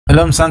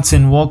Hello Mzansi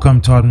and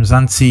welcome to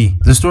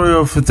Mzansi. The story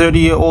of a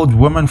 30-year-old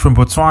woman from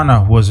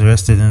Botswana who was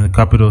arrested in the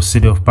capital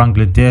city of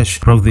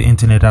Bangladesh broke the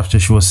internet after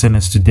she was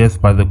sentenced to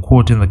death by the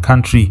court in the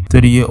country.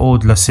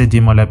 30-year-old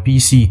Lesedi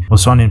Malapisi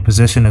was found in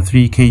possession of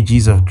 3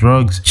 kgs of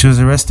drugs. She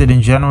was arrested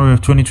in January of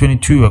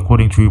 2022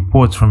 according to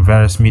reports from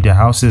various media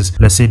houses.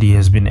 Lesedi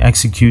has been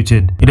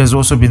executed. It has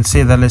also been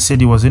said that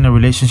Lesedi was in a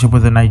relationship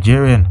with a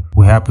Nigerian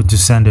who happened to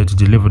send her to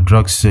deliver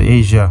drugs to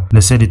Asia.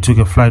 Lesedi took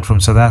a flight from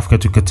South Africa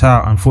to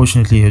Qatar.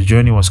 Unfortunately, her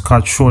journey was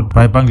cut short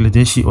by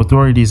Bangladeshi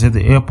authorities at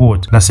the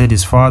airport.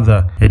 Lesedi's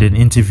father had an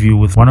interview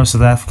with one of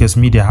South Africa's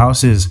media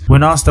houses.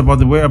 When asked about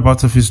the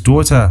whereabouts of his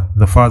daughter,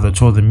 the father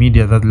told the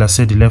media that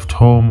Lesedi left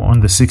home on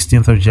the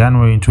 16th of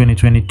January in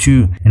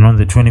 2022 and on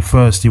the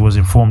 21st he was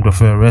informed of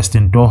her arrest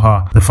in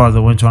Doha. The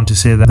father went on to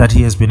say that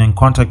he has been in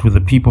contact with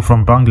the people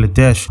from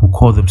Bangladesh who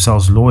call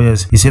themselves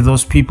lawyers. He said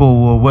those people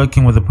who were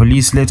working with the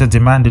police later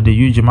demanded a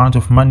huge amount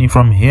of money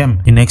from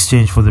him in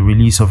exchange for the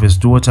release of his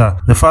daughter.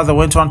 The father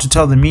went on to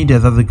tell the media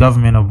that the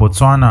government of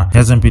Botswana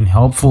hasn't been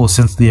helpful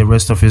since the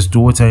arrest of his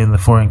daughter in the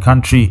foreign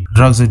country.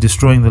 Drugs are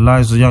destroying the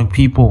lives of young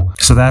people.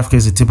 South Africa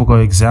is a typical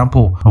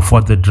example of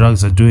what the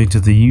drugs are doing to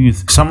the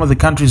youth. Some of the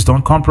countries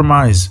don't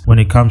compromise when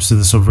it comes to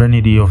the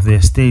sovereignty of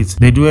their states.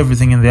 They do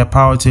everything in their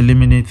power to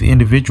eliminate the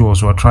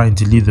individuals who are trying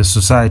to lead the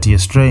society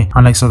astray.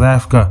 Unlike South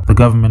Africa, the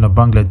government of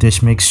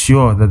Bangladesh makes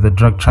sure that the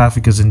drug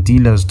traffickers and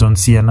dealers don't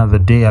see another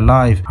day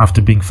alive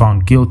after being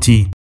found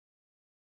guilty.